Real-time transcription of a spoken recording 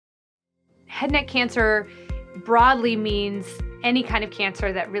Head and neck cancer broadly means any kind of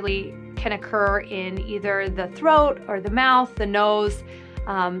cancer that really can occur in either the throat or the mouth, the nose,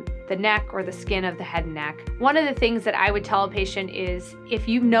 the neck, or the skin of the head and neck. One of the things that I would tell a patient is if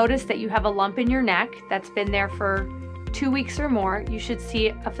you've noticed that you have a lump in your neck that's been there for 2 weeks or more, you should see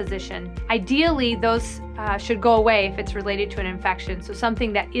a physician. Ideally, those should go away if it's related to an infection. So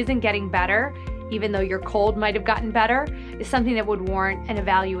something that isn't getting better, even though your cold might have gotten better, is something that would warrant an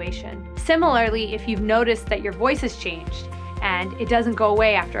evaluation. Similarly, if you've noticed that your voice has changed and it doesn't go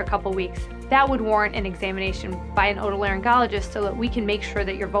away after a couple weeks, that would warrant an examination by an otolaryngologist so that we can make sure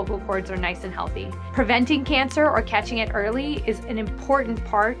that your vocal cords are nice and healthy. Preventing cancer or catching it early is an important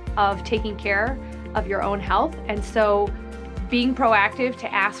part of taking care of your own health, and so being proactive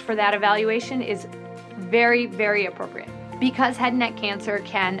to ask for that evaluation is very, very appropriate. Because head and neck cancer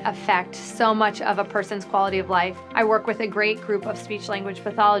can affect so much of a person's quality of life, I work with a great group of speech-language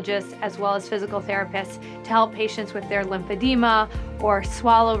pathologists as well as physical therapists to help patients with their lymphedema or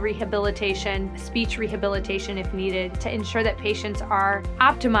swallow rehabilitation, speech rehabilitation if needed, to ensure that patients are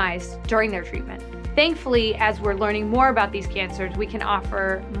optimized during their treatment. Thankfully, as we're learning more about these cancers, we can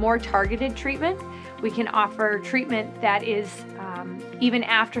offer more targeted treatment. We can offer treatment that is even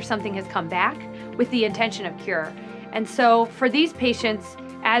after something has come back with the intention of cure. And so for these patients,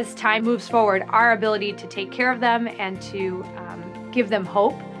 as time moves forward, our ability to take care of them and to give them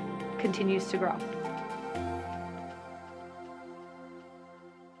hope continues to grow.